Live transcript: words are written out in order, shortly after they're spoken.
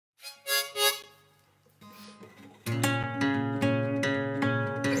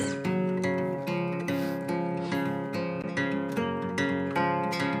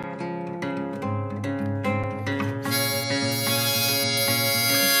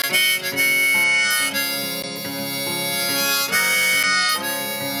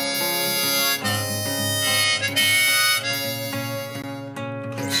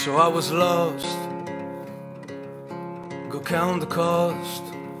I was lost. Go count the cost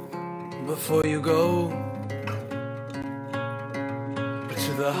before you go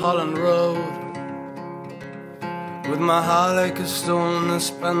to the Holland Road. With my heart like a stone, I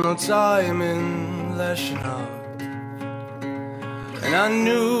spent no time in lashing out. And I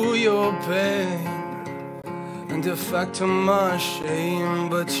knew your pain and the fact of my shame,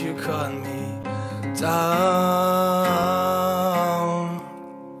 but you cut me down.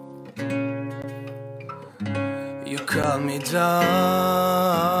 You cut me down.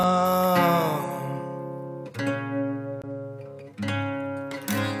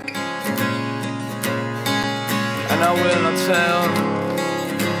 And I will not tell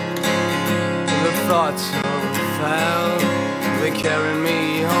the thoughts of hell. They carry me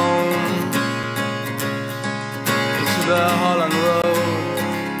home to the Holland Road.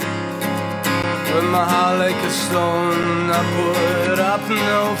 With my heart like a stone, I put up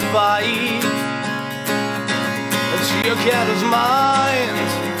no fight. And to your careless mind,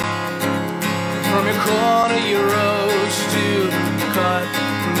 from your corner you rose to cut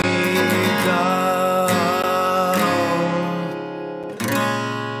me down.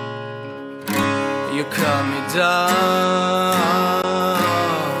 You cut me down.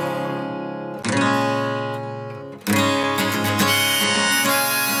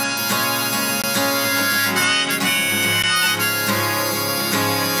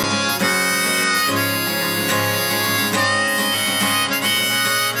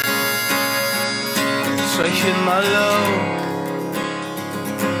 So I hit my low,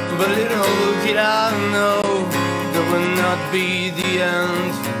 but little did I know that would not be the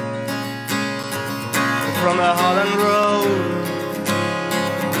end. From a Holland Road,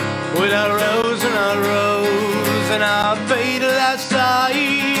 with a rose and a rose, and I paid the last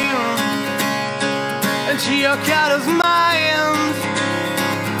time. And to your callous mind,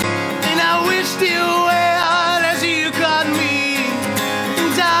 and I wished you well as you cut me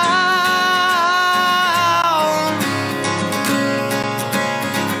down.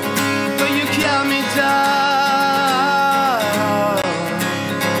 But you cut me down.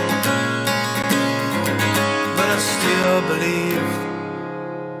 Believe,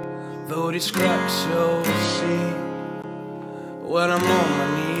 though these cracks you'll see. When I'm on my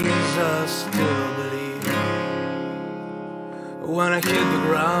knees, I still believe. When I hit the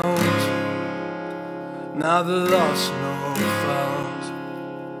ground, now the lost, no found.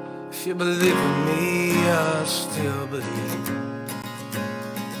 If you believe in me, I still believe.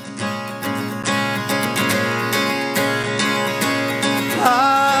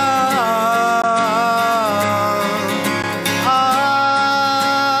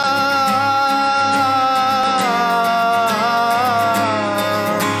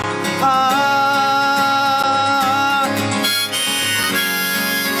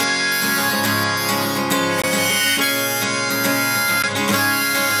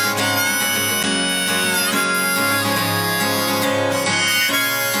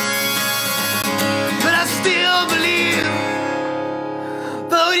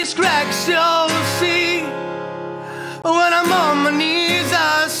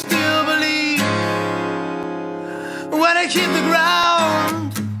 When I hit the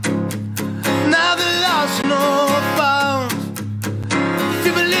ground, now the lost no found. If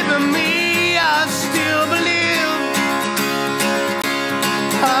you believe in me, I still believe.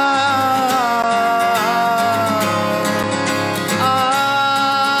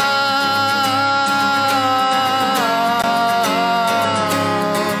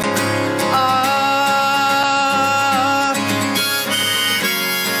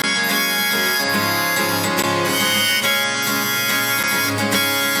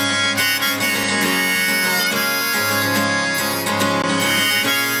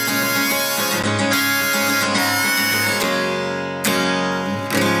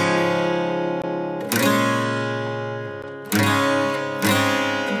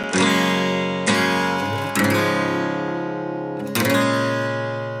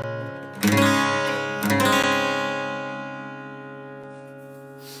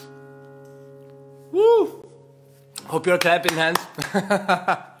 Hope you're clapping hands.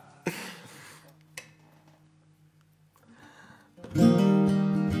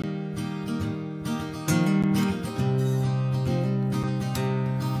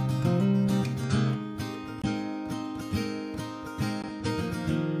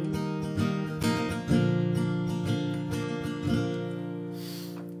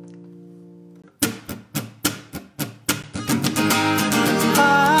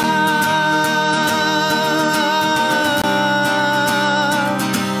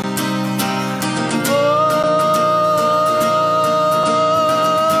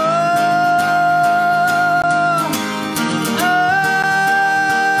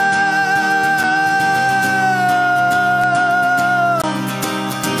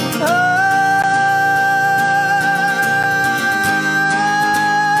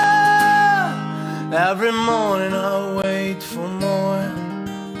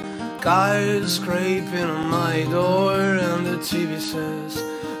 guy is scraping on my door, and the TV says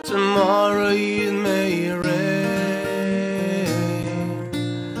tomorrow it may rain.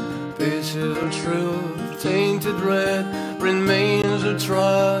 Pieces of truth, tainted red, remains of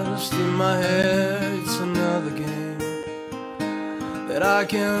trust in my head. It's another game that I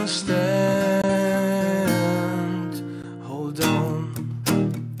can't stand. Hold on,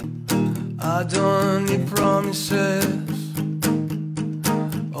 I don't need promises.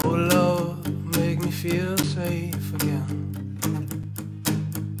 Oh love, make me feel safe again.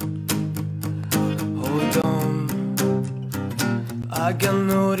 Hold on, I got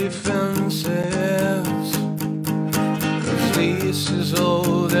no defenses, 'cause this is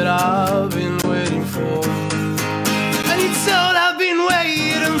all that I've been waiting for, and it's all I've been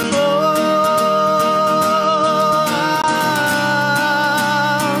waiting for.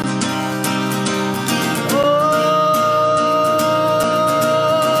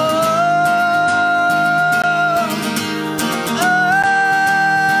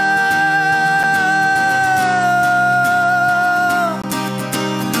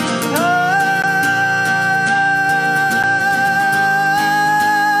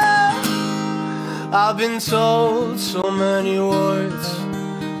 I've been told so many words,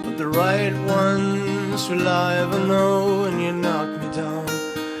 but the right ones will I ever know, and you knock me down.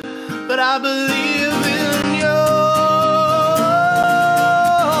 But I believe in you.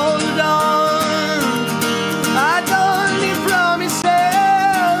 Hold on, I don't need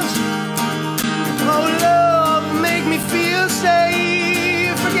promises. Oh love, make me feel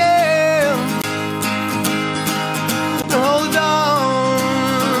safe again. Hold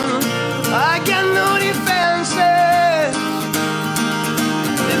on, I got no defenses.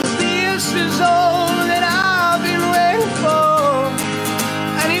 This is all that I've been waiting for,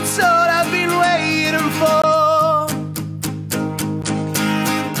 and it's all I've been waiting for.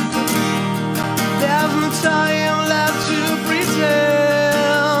 There's no time left to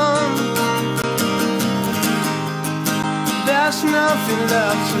pretend. There's nothing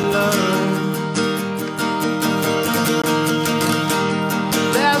left to learn.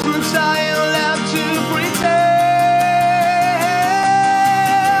 There's no time left to pretend.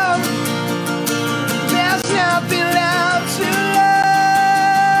 There's nothing left to learn.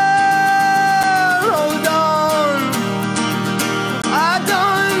 Hold on, I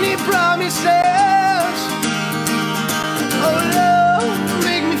don't need promises. Oh love,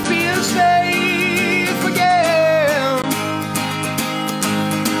 make me feel safe again.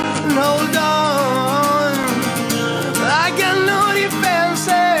 And hold on, I got no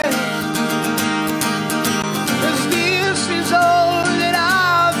defenses, 'cause this is all that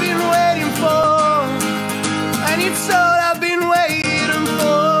I've been waiting for, and it's all I've been waiting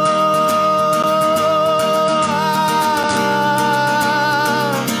for.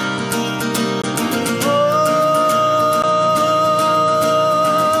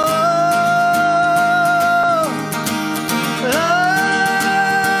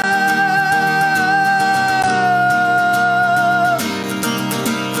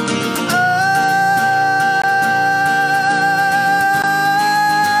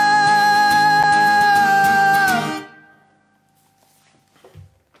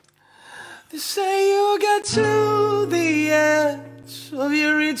 They say you get to the edge of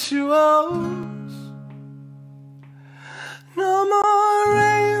your rituals. No more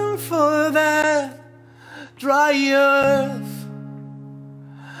rain for that dry earth.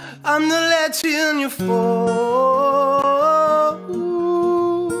 I'm not letting you fall.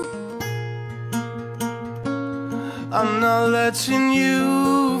 I'm not letting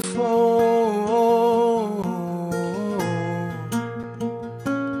you fall.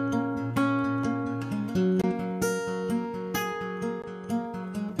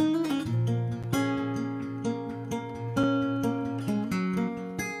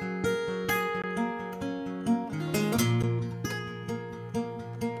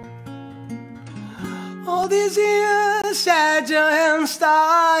 All these years at your hands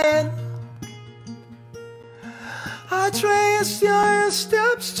tied, I traced your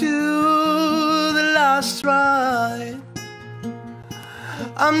steps to the last ride.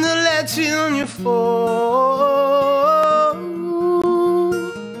 I'm not letting you fall,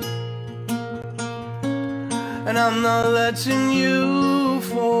 and I'm not letting you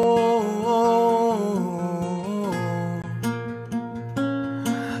fall.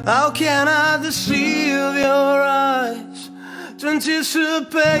 How can I deceive your eyes to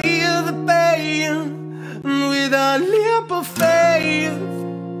anticipate the pain with a leap of faith,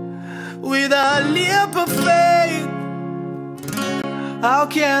 with a leap of faith? How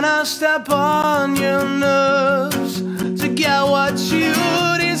can I step on your nerves to get what you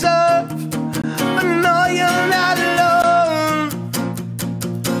deserve?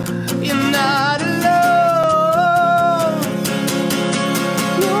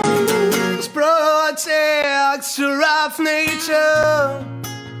 teacher.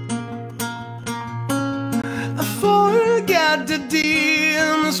 I forgot the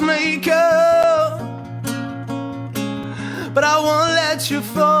demons maker, but I won't let you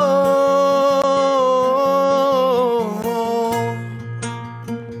fall,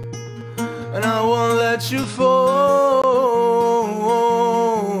 and I won't let you fall.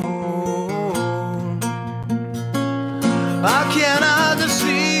 How can I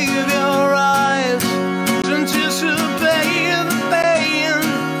deceive your eyes to anticipate the pain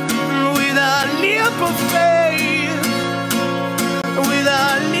with a leap of faith, with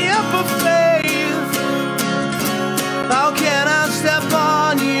a leap of faith? How can I step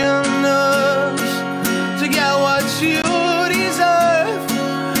on your nerves to get what you deserve?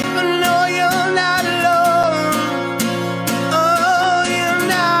 But no, you're not alone. Oh, you're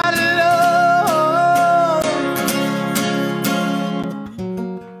not alone.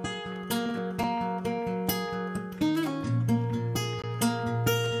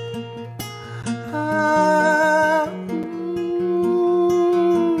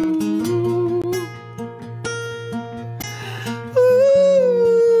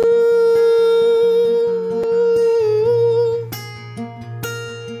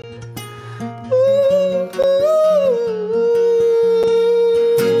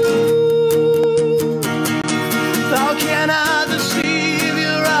 How can I deceive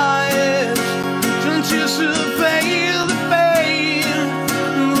your eyes to anticipate the pain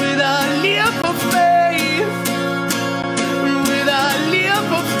with a leap of faith, with a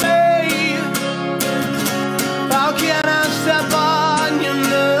leap of faith? How can I step on your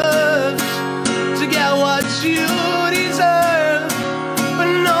nerves to get what you deserve? But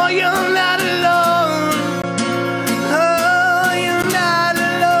no, you're not alone. Oh, you're not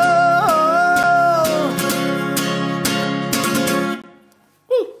alone.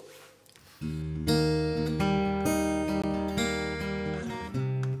 Woo.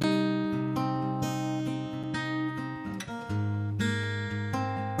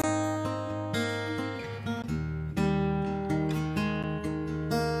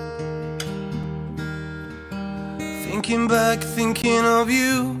 Thinking back, thinking of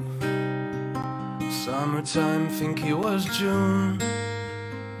you. Summertime, think it was June.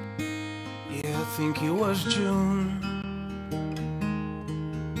 Yeah, I think it was June.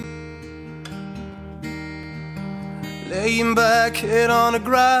 Laying back, head on the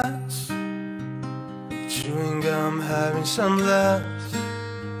grass, chewing gum, having some laughs.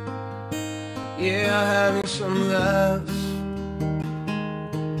 Yeah, having some laughs.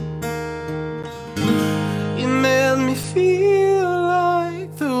 You made me feel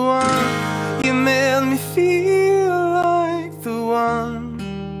like the one. You made me feel like the one.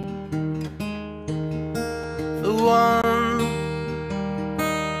 The one.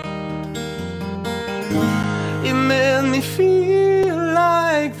 You made me feel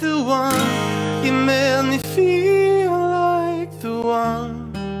like the one. You made me feel like the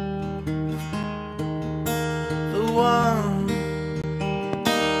one. The one.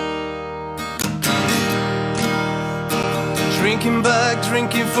 Drinking back,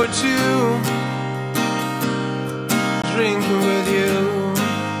 drinking for two, drinking with you,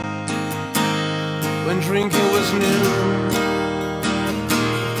 when drinking was new.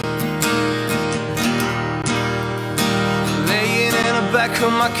 Laying in the back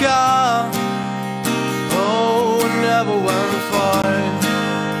of my car, oh, never went far.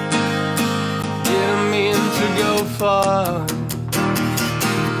 Didn't mean to go far.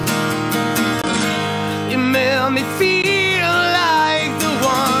 You made me feel like the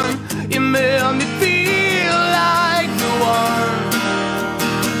one. You made me feel like the one.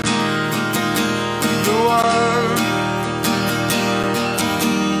 The one.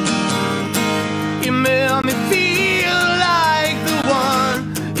 You made me feel like the one.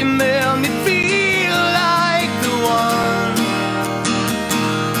 You made me feel like the one.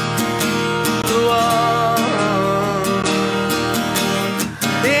 The one.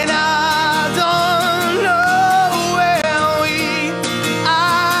 And I don't know where we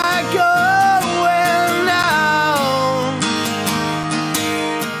are going now.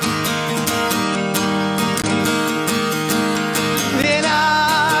 And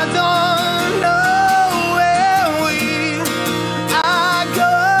I don't know where we are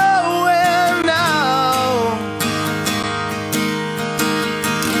going now.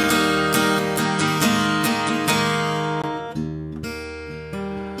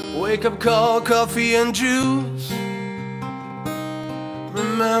 Wake up, call, coffee and juice,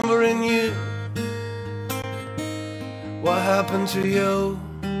 remembering you. What happened to you?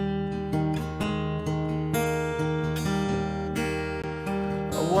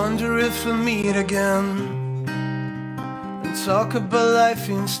 I wonder if we'll meet again and talk about life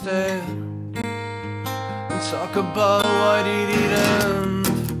instead, and talk about why did it end.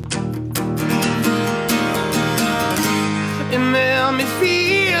 It made me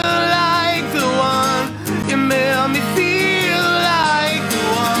feel like the one. It made me feel like the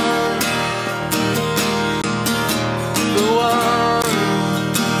one. The one.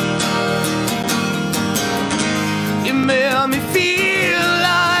 It made me feel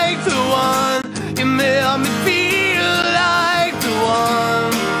like the one. It made me feel like the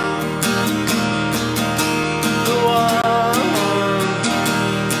one. The one.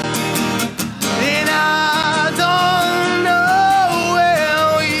 And I don't know where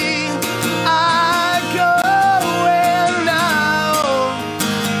we are going now.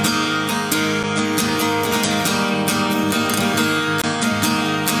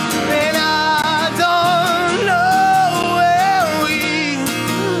 And I don't know where we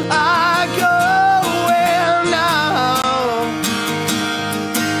are going now.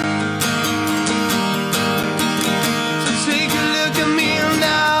 So take a look at me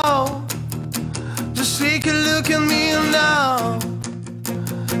now. Just take a look at me now.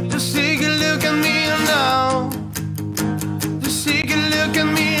 Just take a look at me now. Just take a look at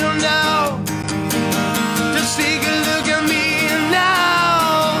me now. Just take a look at me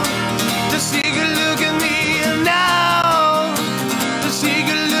now. Just take a look at me now. Just take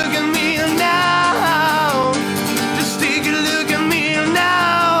a look at me now. Just take a look at me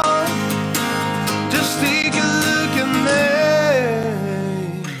now. Just take a look at me.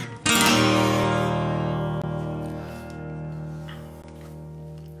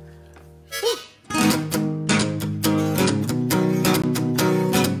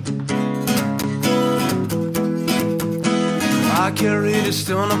 I carry the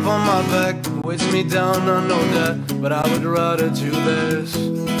stone upon my back, weights me down, I know that, but I would rather do this.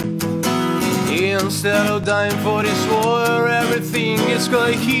 Instead of dying for this war, everything is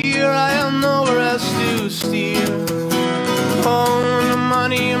going here, I have nowhere else to steer. Oh, the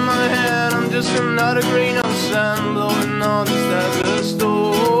money in my hand, I'm just another grain of sand, blowing all this at the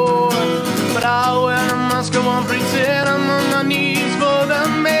store. But I wear a mask, I won't pretend I'm on my knees for the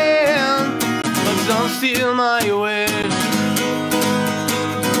man. But don't steal my wish.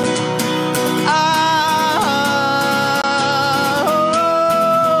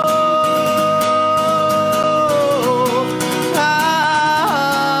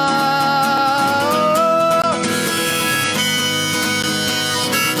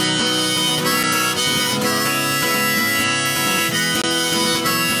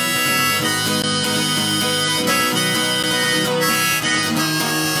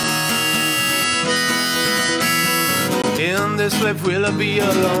 In this life, will I be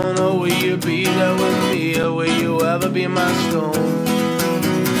alone, or will you be there with me, or will you ever be my stone?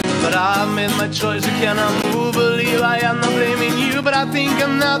 But I've made my choice, I cannot move, believe I am not blaming you, but I think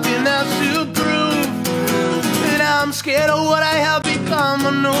I'm nothing else to prove. And I'm scared of what I have become, I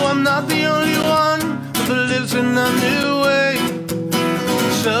know I'm not the only one who lives in a new way.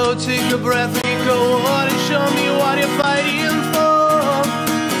 So take a breath and go on and show me what you're fighting for,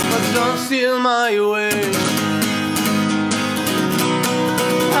 but don't steal my wish.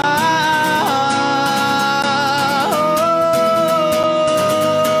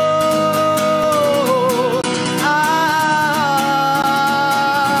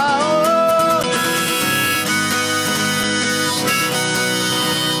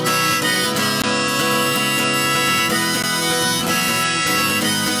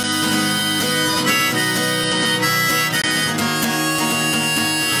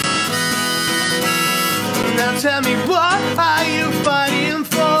 Now tell me, what are you fighting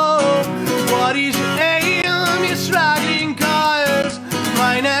for? What is your aim? You're struggling, cause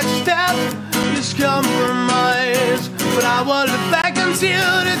my next step is compromise. But I will look back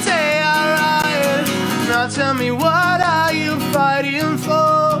until the day I rise. Now tell me, what are you fighting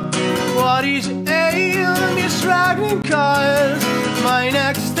for? What is your aim? You're struggling, cause my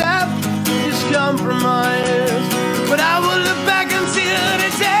next step is compromise. But I will look back until the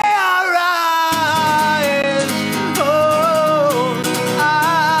day I rise.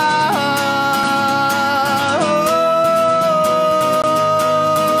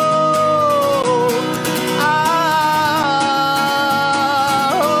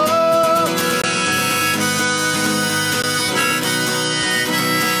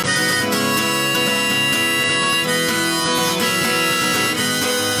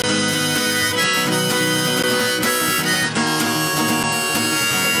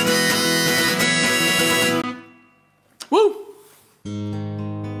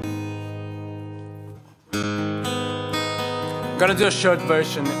 I'm gonna do a short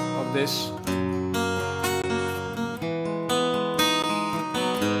version of this.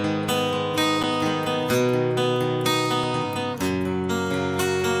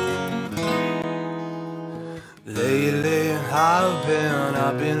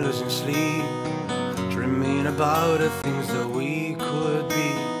 I've been losing sleep, dreaming about the things that we could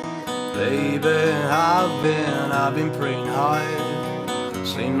be. Baby, I've been praying hard,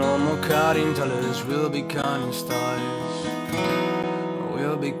 say no more cutting dollars, we'll be counting stars,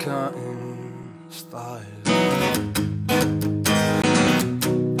 we'll be counting stars.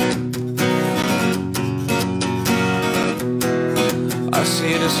 I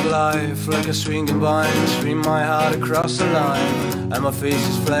see this life like a swinging vine, stream my heart across the line, and my face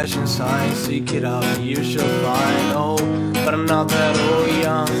is flashing signs. Seek it out and you shall find. Oh, but I'm not that old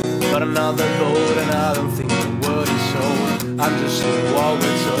young, but I'm not that bold, and I don't think the word is sold. I'm just doing what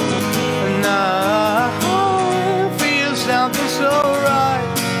we're told, and I feel something so right,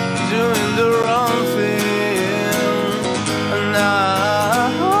 doing the wrong thing, and I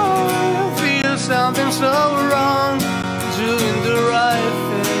feel something so wrong, doing the right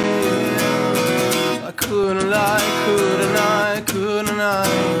thing. I couldn't lie, couldn't I?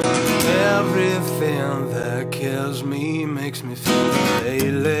 Everything that kills me makes me feel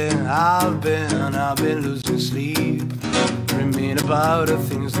lately. I've been losing sleep, dreaming about the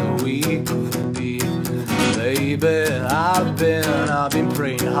things that we could be. Baby, I've been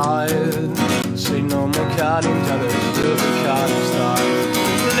praying hard, say no more cutting dollars, still be cutting stars.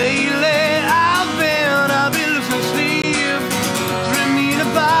 Lately, I've been losing sleep, dreaming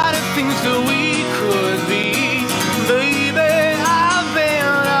about the things that we could be. Baby, I've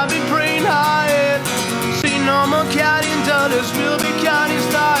been praying hard, say no more counting dollars, we'll be counting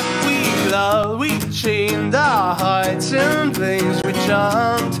stars. We chained our hearts in things we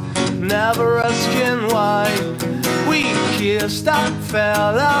jumped, never asking why. We kissed, I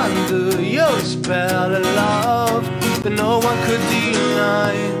fell under your spell of love that no one could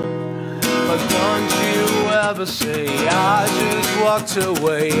deny. But don't you ever say I just walked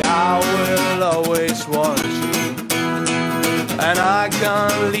away, I will always want you. And I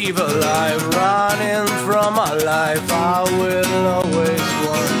can't leave a life running from my life, I will always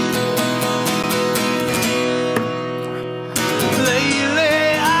want you.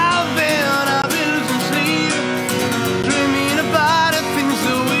 Lately I've been losing sleep, dreaming about the things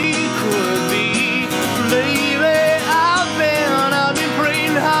that we could be. Baby, I've been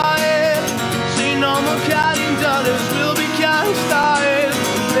praying hard, say no more counting dollars, we'll be counting stars.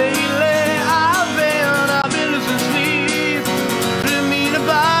 Lately I've been losing sleep, dreaming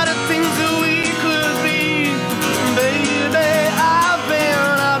about the things that we could be. Baby, I've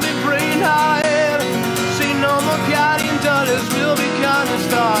been praying hard, say no more counting dollars, we'll be counting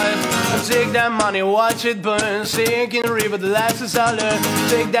stars. Take that money, watch it burn, sink in the river, the last I learned.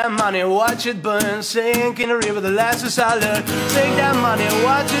 Take that money, watch it burn, sink in the river, the last I learned. Take that money,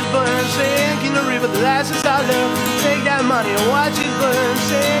 watch it burn, sink in the river, the last I learned. Take that money, watch it burn,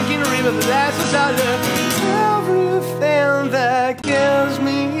 sink in the river, the last I learned. Everything that kills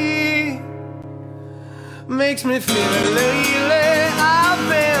me makes me feel lately. I've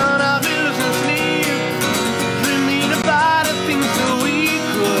been losing sleep, dreaming about the things that we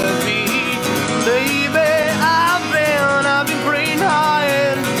could be. Baby, I've been praying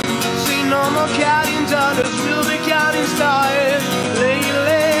hard, say no more counting dollars, we'll be counting stars.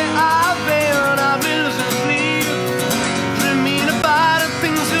 Lately, I've been losing sleep, dreaming about the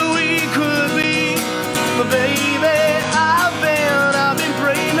things that we could be. But baby, I've been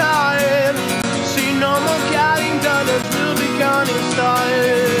praying hard, say no more counting dollars, we'll be counting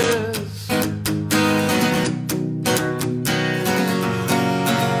stars.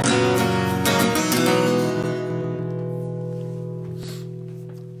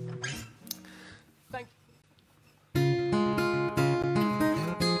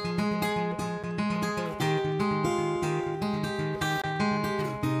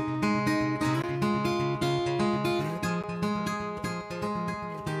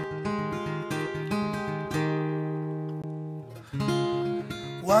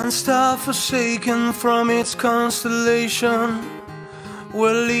 One star forsaken from its constellation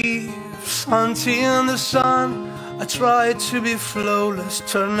will leaves hunting the sun. I tried to be flawless,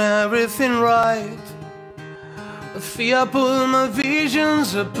 turn everything right, but fear pulled my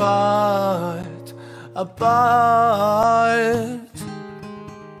visions apart.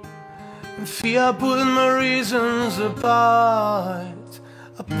 And fear pulled my reasons apart.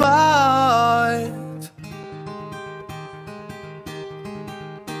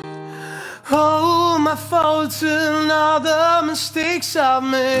 All my faults and all the mistakes I've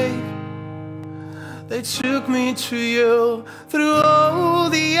made, they took me to you. Through all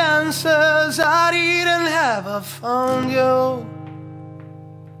the answers I didn't have, I found you.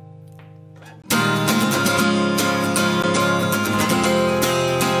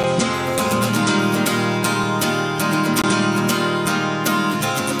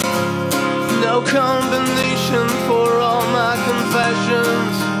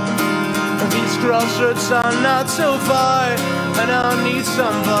 decisions. These crossroads are not so far, and I need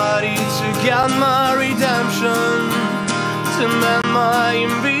somebody to guide my redemption, to mend my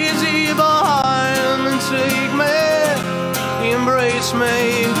invisible heart, and take me, embrace me,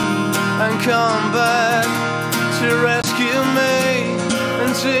 and come back to rescue me,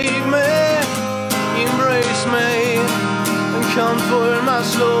 and take me, embrace me, and comfort my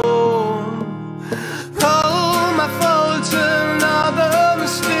soul. All my faults and all the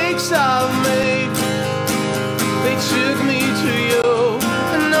mistakes I've made, they took me to you,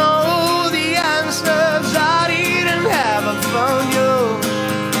 and all the answers I didn't have, I found you.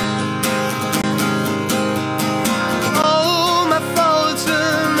 All my faults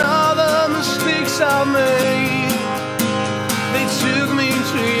and all the mistakes I've made, they took me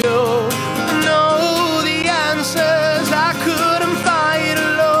to you, and all the answers I couldn't find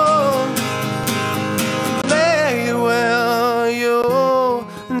alone. They will you,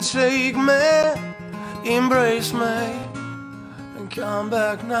 and take me, embrace me, and come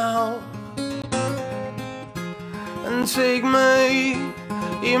back now. And take me,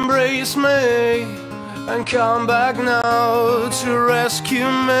 embrace me, and come back now to rescue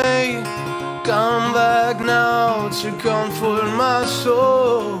me. Come back now to comfort my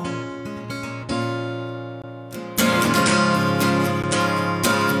soul.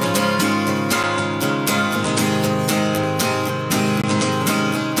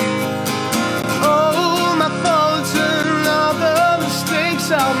 All my faults and all the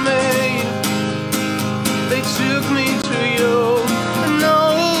mistakes I've made, they took me to you, and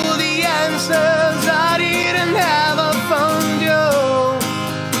all the answers I didn't have, I found you.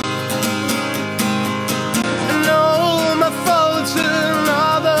 And all my faults and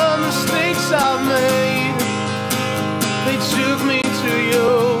all the mistakes I've made, they took me to you,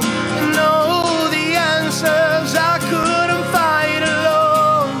 and all the answers I couldn't find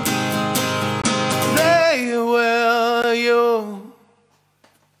alone. They were you.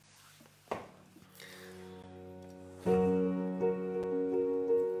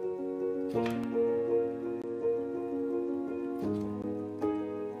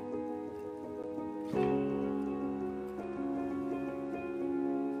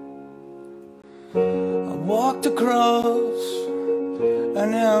 I walked across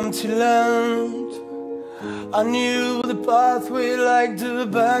an empty land. I knew the pathway like the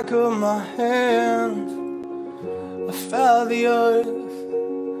back of my hand. I felt the earth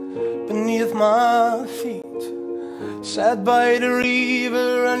beneath my feet, sat by the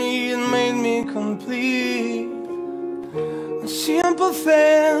river and it made me complete. And simple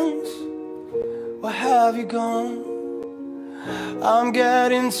things, where have you gone? I'm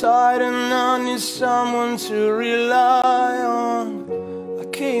getting tired and I need someone to rely on. I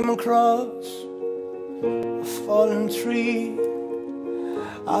came across a fallen tree.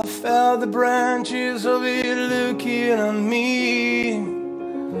 I felt the branches of it looking at me.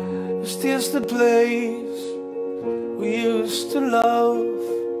 Is this the place we used to love?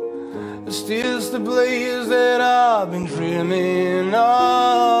 Is this the place that I've been dreaming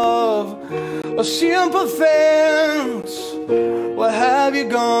of? Oh, simple things, where have you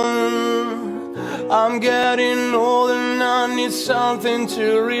gone? I'm getting old and I need something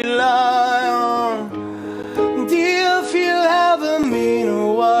to rely on. Dear, if you have a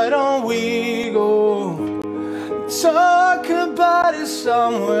meaning, why don't we go talk about it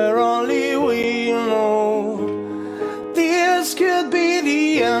somewhere only we know? This could be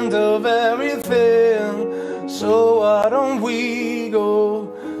the end of everything, so why don't we go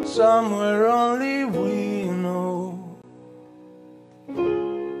somewhere only we know?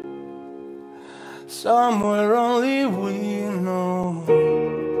 Somewhere only we know.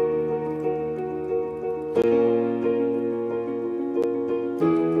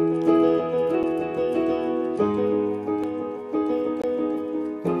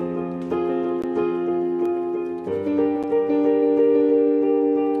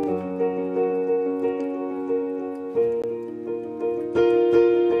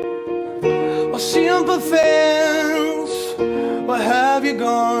 Oh, simple things, where have you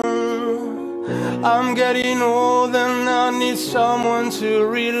gone? I'm getting old and I need someone to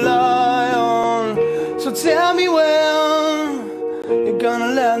rely on. So tell me when you're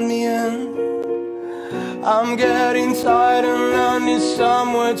gonna let me in. I'm getting tired and I need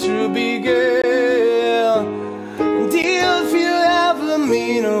somewhere to begin. Dear, if you have a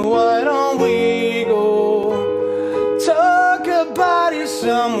meaning, why don't we go talk about it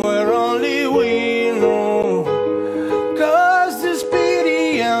somewhere only we know? 'Cause this be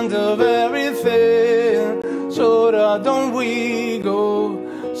the end of everything, so why don't we go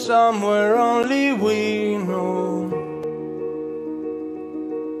somewhere only we know?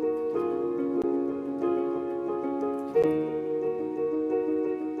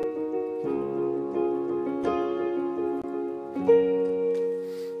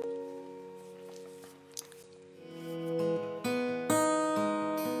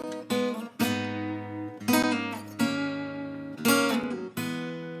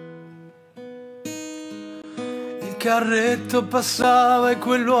 carretto passava e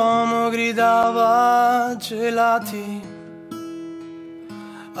quell'uomo gridava gelati.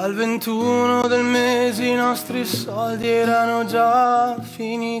 Al 21 del mese i nostri soldi erano già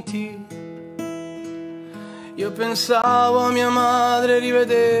finiti. Io pensavo a mia madre,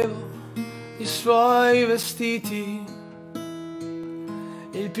 rivedevo i suoi vestiti.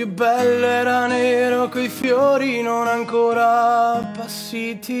 Il più bello era nero coi fiori non ancora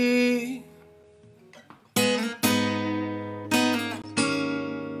appassiti.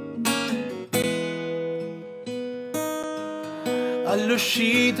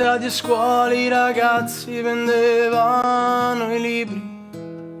 All'uscita di scuola i ragazzi vendevano i libri,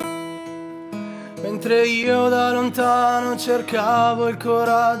 mentre io da lontano cercavo il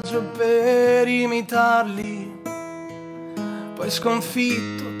coraggio per imitarli. Poi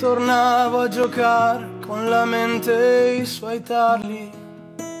sconfitto tornavo a giocare con la mente i suoi tarli.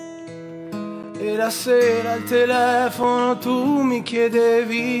 E la sera al telefono tu mi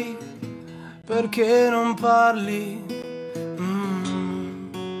chiedevi perché non parli.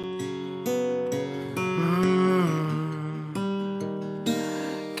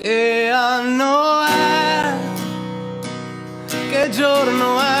 Che anno è? Che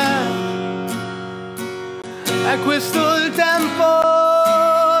giorno è? È questo il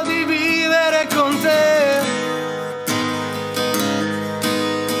tempo di vivere con te.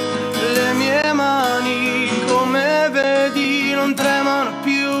 Le mie mani, come vedi, non tremano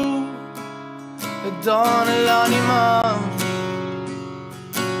più e do nell'anima.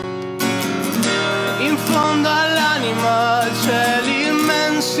 In fondo all'anima cieli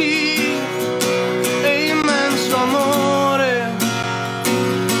immensi e immenso amore.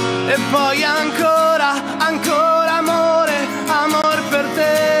 E poi ancora, ancora amore, amor per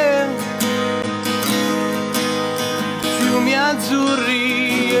te. Fiumi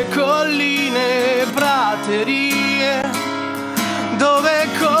azzurri e colline, praterie, dove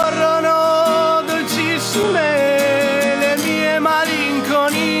corrono dolcissime le mie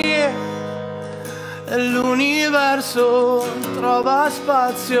malinconie. E l'universo trova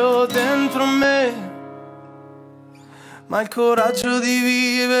spazio dentro me. Ma il coraggio di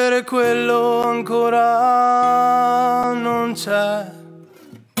vivere quello ancora non c'è.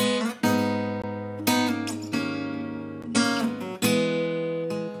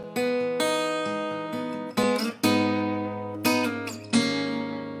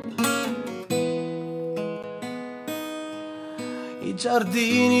 I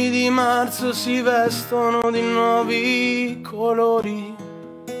giardini di marzo si vestono di nuovi colori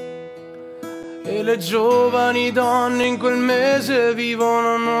e le giovani donne in quel mese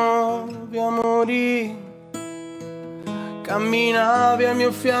vivono nuovi amori. Camminavi a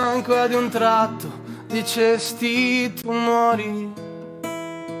mio fianco e ad un tratto dicesti tu muori.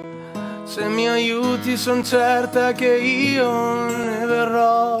 Se mi aiuti son certa che io ne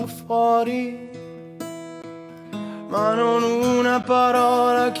verrò fuori. Ma non una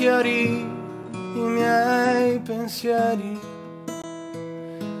parola chiarì i miei pensieri.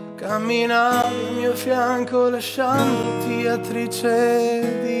 Camminavi al mio fianco lasciandoti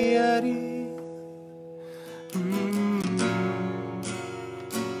attrice di ieri.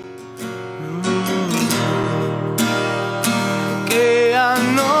 Che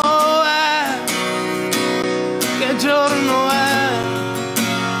anno è? Che giorno è?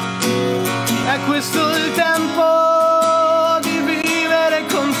 È questo il tempo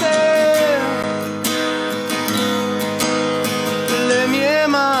con te. Le mie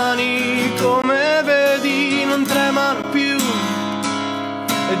mani, come vedi, non tremano più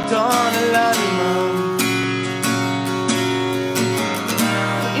e do nell'anima.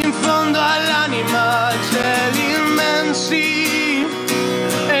 In fondo all'anima cieli immensi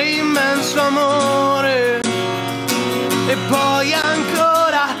e immenso amore. E poi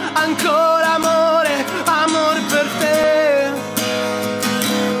ancora, ancora amore, amor per te.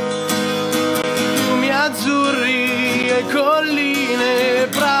 Azzurri e colline,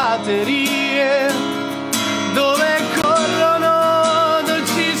 praterie, dove corrono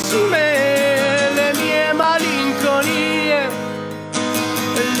dolcissime le mie malinconie.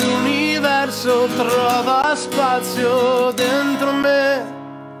 E l'universo trova spazio dentro me.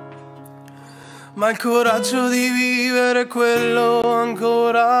 Ma il coraggio di vivere quello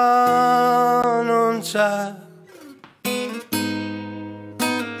ancora non c'è.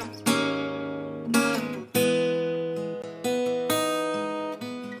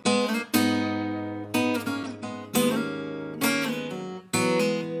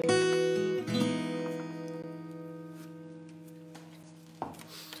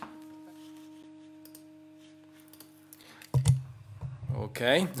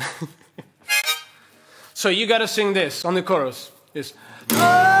 Ok. So you gotta sing this on the chorus. This.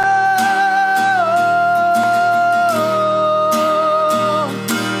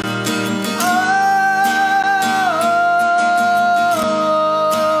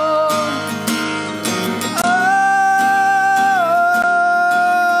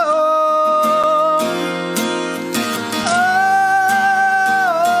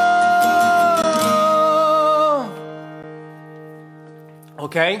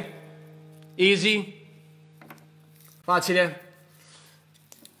 Okay, easy, facile.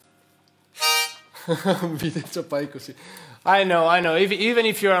 I know. Even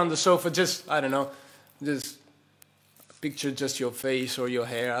if you're on the sofa, just, I don't know, just picture just your face or your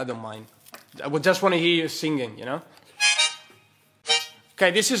hair, I don't mind. I would just want to hear you singing, you know?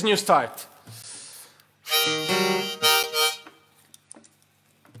 Okay, this is new start.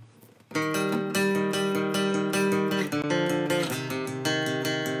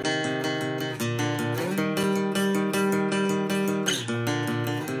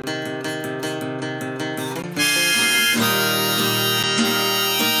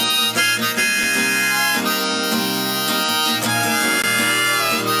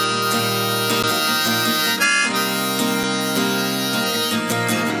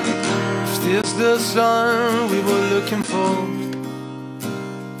 The sun we were looking for,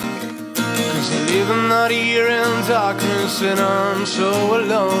 'cause I'm living out here in darkness and I'm so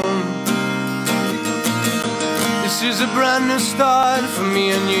alone. This is a brand new start for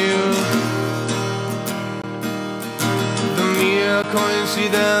me and you. The mere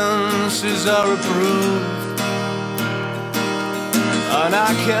coincidences are approved, and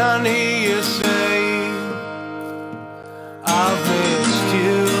I can hear you say I've missed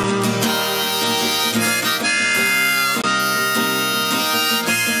you.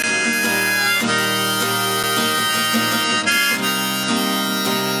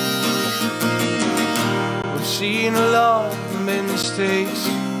 Seen a lot, made mistakes.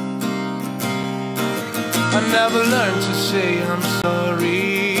 I never learned to say I'm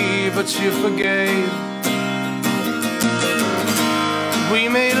sorry, but you forgave. We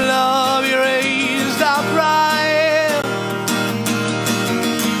made love, you raised our pride.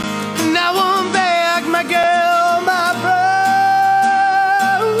 Now I'm back, my girl, my bride.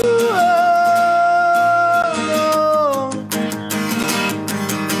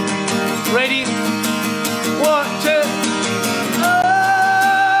 Ready?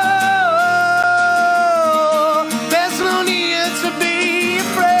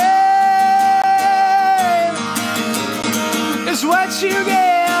 What you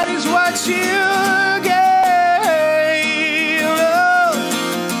get is what you get. Oh.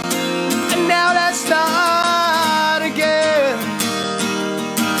 And now let's start again.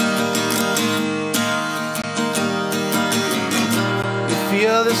 You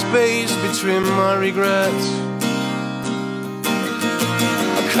feel the space between my regrets.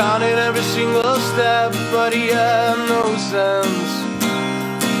 I counted every single step, but he had no sense.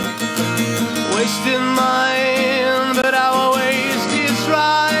 Wasting mine, but I always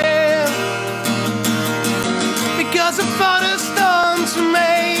right, because I found a stone to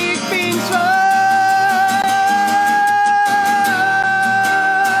make things right.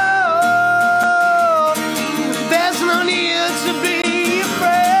 There's no need to be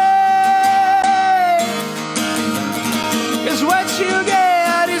afraid, 'cause what you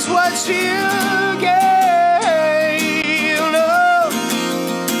get is what you get. No.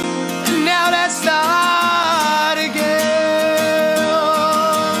 And now let's start again.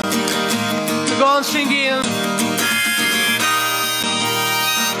 Go on, sing in.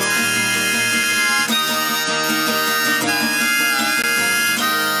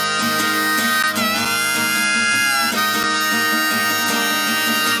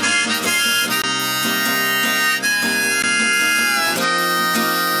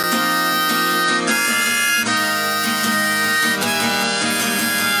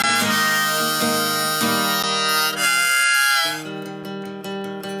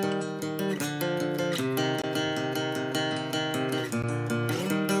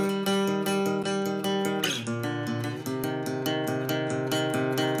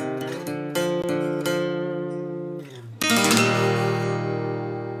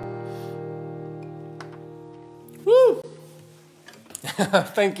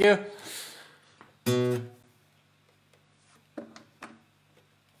 Thank you.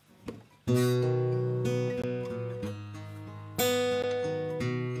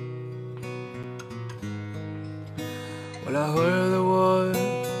 Well, I heard there was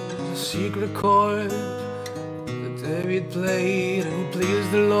a secret chord that David played and he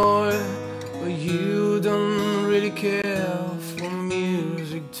pleased the Lord, but you don't really care for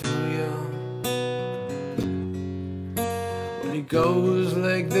music, do you?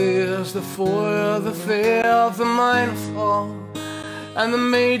 was the fourth, the fifth, the minor fall, and the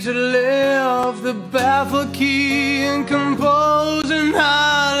major lift, the baffled key, and composing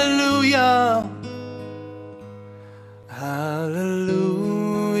hallelujah, hallelujah,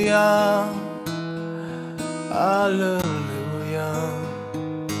 hallelujah,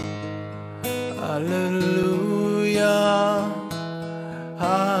 hallelujah,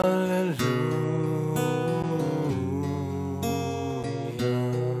 hallelujah.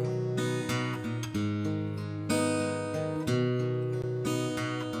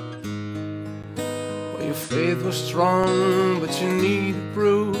 Your faith was strong, but you needed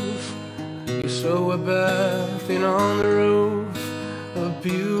proof. You saw a bathing on the roof of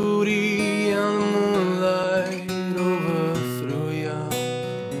beauty, and the moonlight overthrew you.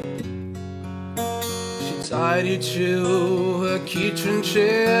 She tied you to her kitchen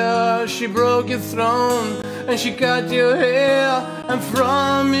chair, she broke your throne, and she cut your hair, and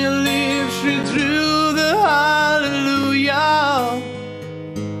from your lips she drew the hallelujah.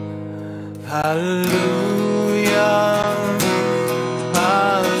 Hallelujah,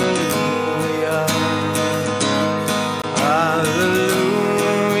 hallelujah, hallelujah,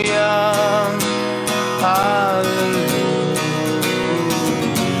 hallelujah, hallelujah,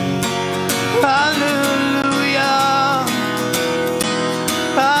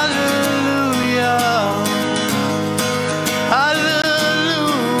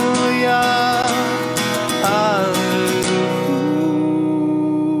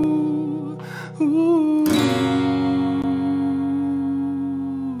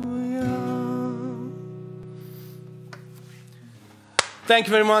 Thank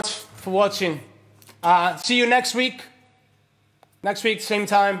you very much for watching. See you next week. Next week, same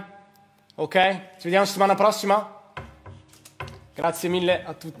time. Ok? Ci vediamo settimana prossima. Grazie mille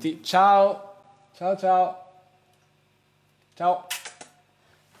a tutti. Ciao. Ciao, ciao. Ciao.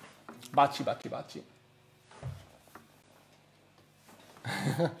 Baci, baci, baci.